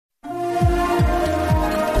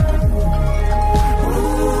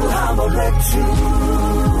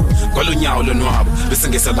Kolunyawo lonwabo bese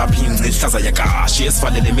ngeselapha ingci ihlaza yakashi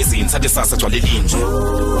esivalele emizini sathi sasa gcwale linje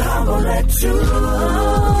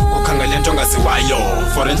ukhangele into ongaziwayo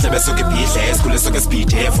for endlebe esuke ibhidle esikhule esuke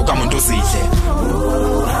esibhidef ukamuntu uzidle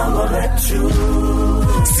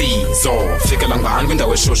sizo fikela ngani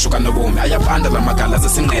kwindawo eshushu kanobomi ayabanda la magala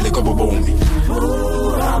zesinqele kobobomi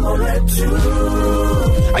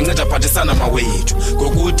anceda phathisana mawethu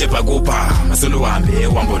ngokude bhakupha masoluhambe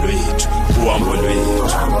uhambo lwethu uhambo lwethu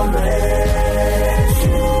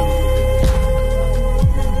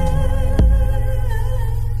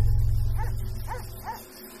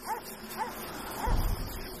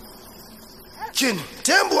Jini,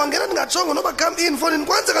 Thembu wangena ndingatshongo noba come in phone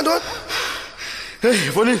kwenze kantoni?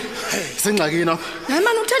 Hey, phone. Sengxakini apha. Hayi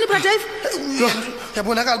man uthani bra Dave?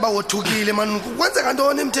 Yabonakala ba wothukile man. Kwenze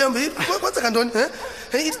kantoni Mthembu? Kwenze kantoni?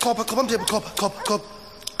 Hey, ichopha Mthembu, chopha.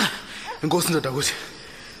 Inkosi ndoda kuthi.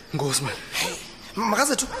 Inkosi man.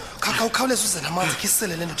 Makazethu, khawuleza uze namanzi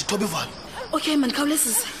khisele lento dithoba ivalo. Okay man,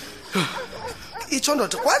 khawulezisa. Itsho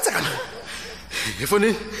ndoda, kwenze kantoni?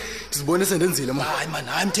 Phone. Sizibone sendenzile man. Hayi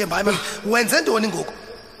man, Mthembu, hayi man. Wenze ntoni ngoku?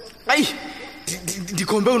 Ayi,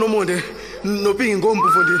 ndikhombe unomonde nopingi ngompu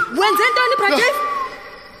mfondini. Wenze ntoni bra Dave?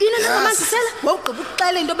 Ina namanzisela, wawugqiba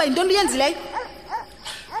ukuxela into ba into uyenzileyo.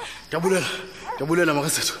 Ndiyabulela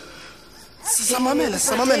makazethu. Sisamamela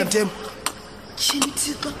Mthembu. Jini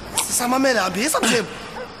Thixo. Sisamamela hambisa Mthembu.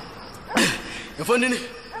 Mfondini.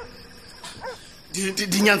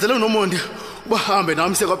 Ndinyanzele unomonde ubahambe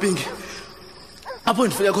nami sekwapingi. Apho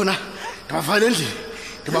ndifika khona ndabavala endlini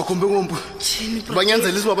ndibakhombe ngompu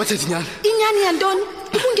banyanzelisa uba bathethe inyani. Inyani yantoni?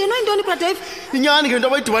 Ubungenwa intoni bra Dave? Inyani ngento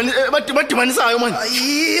abadibanisayo man.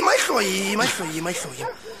 Ayi mayihloyi.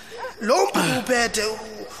 Lo mpu uphethe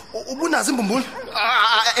ubunazi imbumbulu.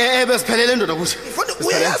 Besiphelele ndoda kuthi. Mfowethu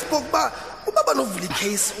uyayazi ukuba ubaba novula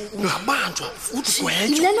icase ungabanjwa futhi gwetjwa.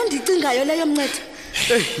 Yilento ndicingayo leyo mncede.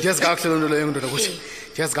 Hey, ndiyazi kakuhle lento leyo ndoda kuthi.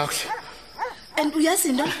 Ndiyazi kakuhle. And uyazi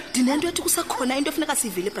into ndinento ethi kusakhona into efuneka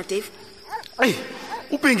sivile bra Dave. Ayi,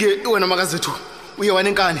 upingi wena makazethu uye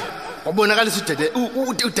wanenkani. Wabonakalisa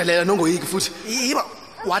udelela nongoyiki futhi. Yiba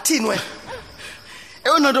wathini wena?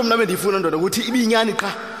 Eyona nto mina bendifuna ndoda ukuthi ibinyani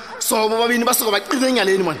qha. So bobabini basuka baqina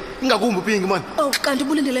enyaleni man. Ingakumbi upingi man. Oh, kanti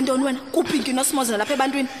ubulindele ntoni wena? Kupingi noSimoza lapha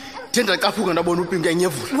ebantwini. Thenda qaphuka ndabona upingi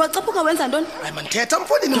enyevula. Wacaphuka wenza ntoni? Hayi man, thetha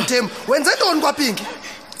mfondini Mthembu. Wenze ntoni kwapingi?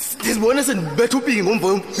 Ndizibone sendibetha upingi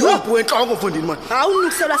ngomvo yophu enhloko mfondini man.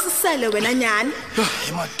 Awunukusela sisele wena nyani.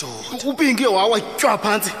 Hayi madoda. Upingi wawatywa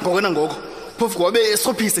phansi ngokona ngoko. Phofu kwabe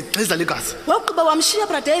esophise gxiza legazi. Waqhuba wamshiya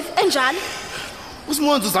bra Dave enjalo.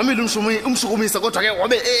 Usimonzo uzamile umshukumisa kodwa ke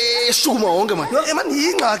wabe eshukuma wonke man. Man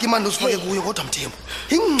yingxaki man usifake kuyo kodwa Mthembu.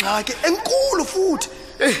 Ingxaki enkulu futhi.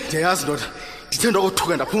 Ndiyazi ndoda. Ndithanda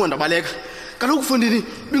ukuthuka ndaphuma ndabaleka. Kaloku mfondini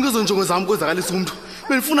bingezo njongo zami kwezakalisa umuntu.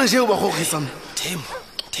 Benifuna nje ubahogisa mina.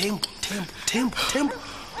 Thembu.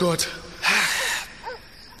 Ndoda.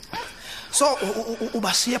 So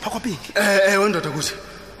ubashiya pha kwapingi? Ndoda kuthi.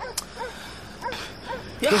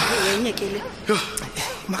 Yenyekele.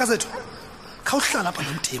 Makazethu. Khawuhlala lapha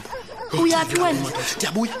noMthembu. Uyathi wena?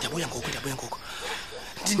 Ndiyabuya ngoku.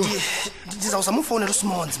 Ndizawuzama ufonela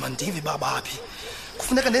uSimonzi man ndive babaphi.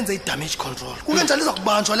 Kufuneka ndenze i-damage control. Kungenjalo iza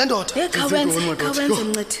kubanjwa le ndoda. Khawenze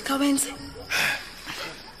mncedi, khawenze.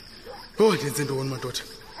 Ndenze ntoni madoda?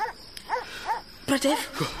 Bra Dave,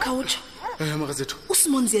 khawutsho. Makazethu.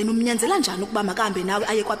 uSimonzi yena umnyanzela njani ukuba makahambe nawe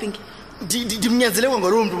aye kwaPinki? Ndimnyanzele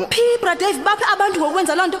kwangalo muntu. Phi Bra Dave baphe abantu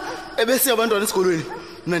ngokwenza lonto? Ebese abantwana esikolweni.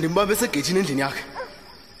 Mina ndimbambe segethini endlini yakhe.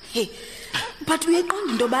 Hey. But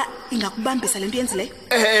uyeqonda into ba ingakubambisa lento yenzileyo?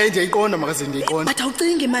 Ndiyayiqonda makazethu ndiyayiqonda. But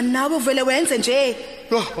awucinge man nawe uvele wenze nje.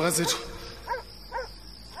 Makazethu.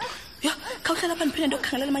 Ya, khawuhlala lapha niphinde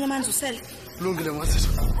ndokukhangelela amanye amanzi usele. Kulungile makazethu.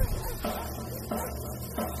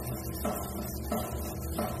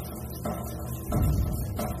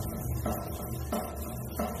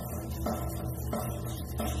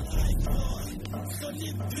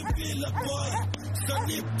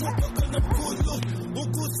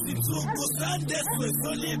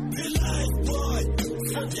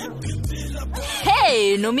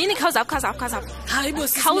 Hey, nomini khawuzapha. Hayi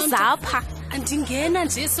bosi. Khawuzapha. Andingena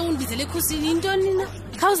nje sewundibizele ekhusini intoni na?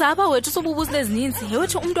 Khawuzapha wethu sobubuzi lezininzi.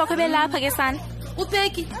 Yewethu umuntu wakho belapha ke sana.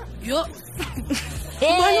 Ubheki. Yo.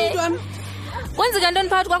 Ubani umuntu wami? Kwenzeka ntoni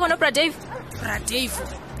phakathi kwakho noBra Dave? Bra Dave.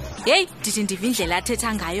 Hey, ndithi ndiva indlela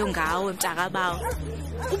athetha ngayo ngawe mntakabawo.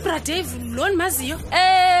 uBra Dave lona maziyo?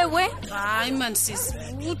 Ewe. Hayi man sis.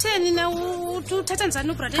 Utheni na uthatha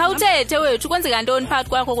njani uBra Dave? Khawuthethe wethu kwenzeka ntoni phakathi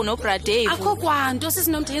kwakho noBra Dave? Akho kwanto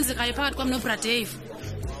sisinomntu yenzekayo phakathi kwami noBra Dave.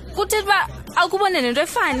 Kuthethwa awukubone nento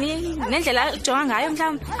efani nendlela ujonga ngayo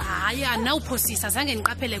mhlawumbi. Hayi anawuphosisa zange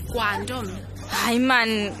niqaphele kwanto mina. Hayi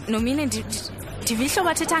man, nomine ndivihlo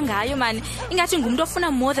bathetha ngayo man. Ingathi ngumuntu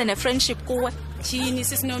ofuna more than a friendship kuwe. Thini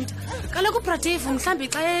sisinomtha? Kaloku uBradave mhlambi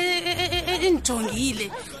xa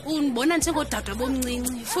enijongile unibona njengodadwa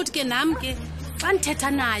bomncinci futhi ke nami ke xa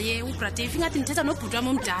nithetha naye uBradave ingathi nithetha nobhuti wami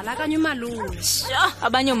omdala kanye umalume.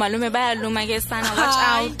 Abanye omalume bayaluma ke sana, watch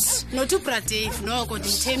out. Not uBradave noko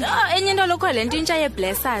ndimthembi. Enye into lokho lento intsha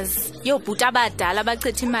yeblessers yobhuti abadala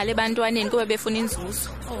abachitha imali ebantwaneni kuba befuna inzuzo.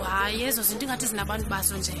 Oh hayi ezo zinto ingathi zinabantu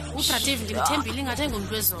baso nje. uBradave ndimthembile ingathi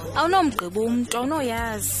engumntu wezona. Awunomgqiba umuntu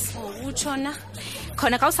awunoyazi. Utshona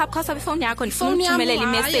khona khawusapha ifone yakho ndifuna ukuthumelela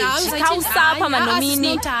imessage. Khawusapha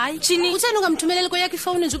manomini. Thini utheni ungamthumeleli kweyakho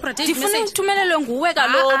ifone nje uBradave message? Ndifuna ukuthumelelwe nguwe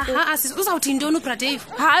kaloku. Uzawuthi ntoni uBradave?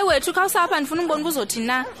 Hayi wethu khawusapha ndifuna ukubona kuzothi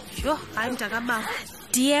na. Yho hayi mntakababa.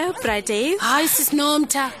 Dear Bradave. Hayi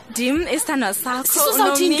sisinomtha. Dim isithandwa sakho.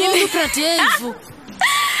 Uzawuthi ntoni uBradave?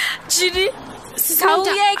 Chini.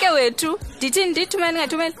 Khawuyeke wethu. Ndithi ndithumele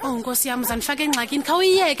ngathumele. Oh Nkosi yami uzanifaka engxakini.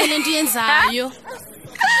 Khawuyeke lento yenzayo.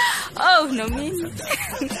 Oh nomini.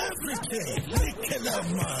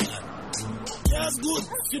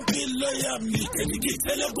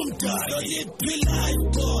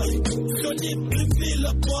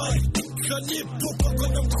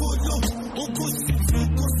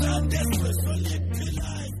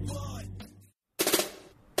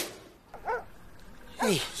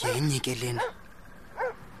 Hey, yenye ke lena.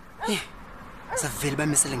 Savele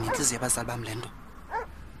bamisele ngenhliziyo abazali bami lento.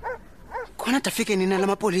 Khona dafike nina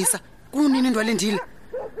lamapolisa. Kunini indwale ndile.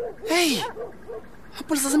 Hey.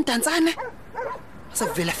 Amapolisa semdantsane.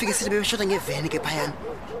 Savele afike sithi bebeshota ngeveni ke phayana.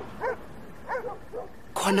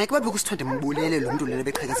 Khona ke babe kusithonde mbulele lo muntu lena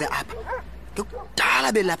beqhekeze apha.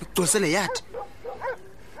 Ngokudala belapha igcosele yathi.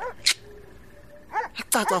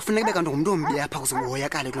 Acaca ufuna kube kanti ngumuntu ombi apha kuze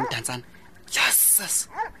uhoyakale kulo mdantsane. Yes.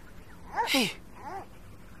 Hey.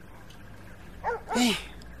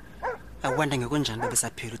 Awanda ngekonjani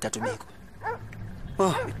bebesaphila uTathobeka.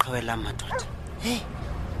 Oh, iqhawe lami madoda. Hey.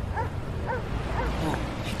 Oh,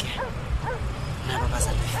 okay. Nabo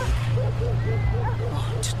bazalifika. Oh,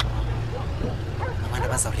 Thixo. Abantu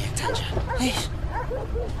bazawureact kanjani? Hey.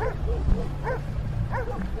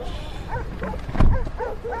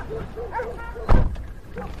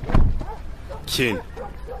 Tyhini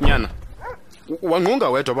nyana wanqunga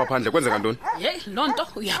wedwa baphandle kwenzeka ntoni? Hey lonto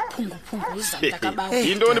uyaphunguphunguza mntakababa.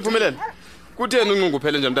 Yintoni iphumelele? Kutheni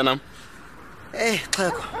unqunguphele nje mntanami?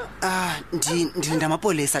 Xheko. Ndilinda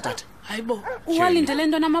amapolisa tata. Hayibo, uwalindele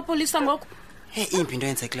into namapolisa ngoku? Impi into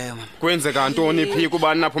yenzekileyo mama. Kwenzeka ntoni phi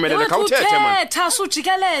kuba naphumelele khawuthethe man? Uthetha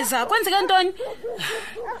sujikeleza. Kwenzeka ntoni?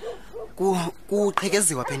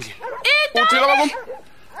 Kuqhekeziwa apha endlini. Uthila bakum?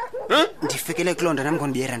 Ndifikele kulonda nami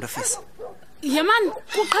ngone biyerand office. Yeman,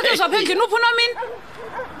 kuqhekezwa apha endlini uphi nomini?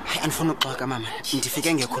 Hayi andifuna ukuxoka mama.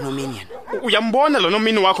 Ndifike ngeeconomini yena. Uyambona lo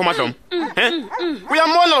nomini wakho madlomo?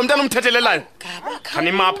 Uyambona lo mntana umthethelelayo?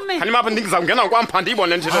 Khanimapha ndingizawungena ngokwamphanda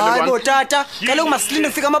ibone nje le Hayi ntwana. bo tata, kaloku masilinde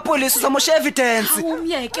ufika amapolisa uzamosha evidence.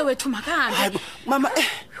 Umyeke wethu makambe. Hayi mama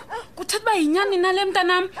Kuthetha ba yinyani nale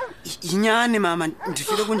mntanami. Inyani mama,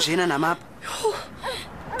 ndifike kunjena namapha.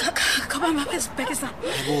 Khaba mapha esibhekisa.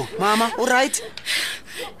 Hayibo mama, uright?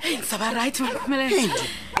 Hey, ngizaba right maphumelele.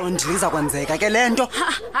 Ndiza kwenzeka ke lento.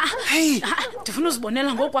 Hey, ndifuna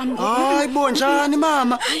uzibonela ngokwami ngoku. Hayibo njani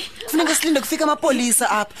mama? Kufuneka silinde kufika amapolisa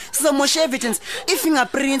apha. Sizamosha evidence,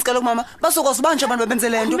 i-fingerprints kaloku mama. Basokwazi ubanje abantu bebenze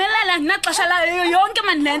lento. Phumelela nginaxesha layo yonke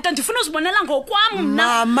manje lento ndifuna uzibonela ngokwami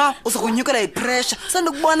mna. Mama, uzokunyukela ipressure.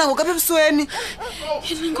 Sandukubona ngokapha ebusweni.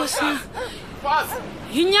 Yini Nkosi?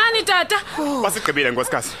 Yinyani tata. Basigqibile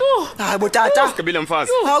nkosikazi. Hayibo tata. Basigqibile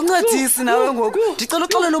mfazi. Awuncedisi nawe ngoku. Ndicela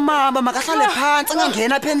uxolele umama makahlale phansi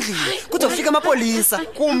angangena apha endlini. Kude kufika amapolisa.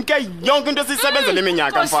 Kumke yonke into esisebenzele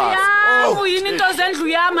iminyaka mfazi. Yini into zendlu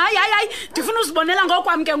yami? Hayi ndifuna uzibonela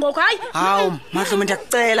ngokwami ke ngoku hayi. Hawu madlomo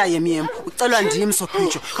ndiyakucela yemiyem. Ucelwa ndim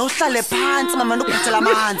sophitsho. Khawuhlale phansi mama nokuphathela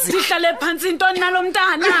amanzi. Ndihlale phansi intoni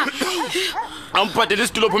nalomntana? Amphathele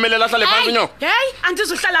isitulo phumelela ahlale phansi nyo. Hey,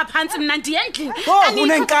 andizuhlala phansi mina ndiyendlini.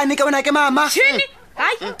 Unenkani ke wena ke mama. Thini?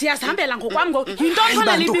 Hayi, ndiyazihambela ngokwami ngoku. Yinto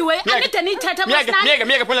khona libiwe. Anide niyithethe mosina.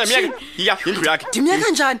 Miyeke phumelela miyeke. Iya, indlu yakhe. Ndimyeka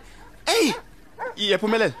kanjani?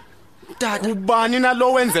 Iyephumelela. Tata, ubani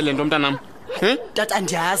nalo wenze lento mntanami? Tata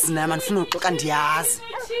andiyazi nama ndifuna uxoxa ndiyazi.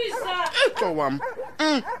 Xo wam.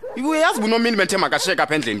 Uyazi bunomini bethe makasheka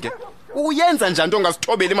apha endlini ke. Uyenza njani nto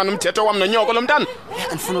ongasithobeli mani umthetho wam nonyoko lo mntana?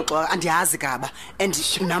 Andifuna uxoxa andiyazi kaba and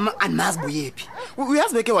nama andimazi buyephi.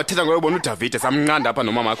 Uyazi beke wathetha ngoyobona uDavid samnqanda apha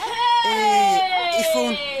nomamakho.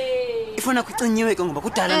 Ifone akucinyiwe ke ngoba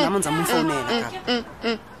kudala nami ngizama umfonela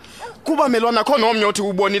kaba. uqhuba melwana khona omnye othi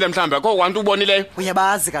ubonile mhlawumbe akho wantu ubonileyo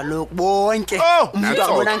Uyabazi kaloku bonke. Umuntu nanso.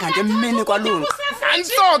 abona ngante emini kwalunga.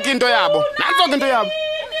 Nansoke into yabo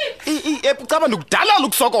Ecaba ndikudalala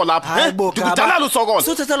ukusokola apha Hayi bo, ndikudalala usokola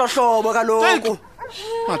Suthethe lo hlobo kaloku.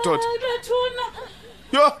 madoda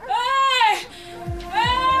yo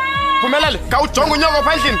Phumelele, kawujonga unyoko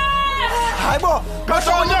pha endlini. Hayibo,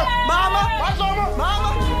 Kawujonga unyoko. mama. Madoda.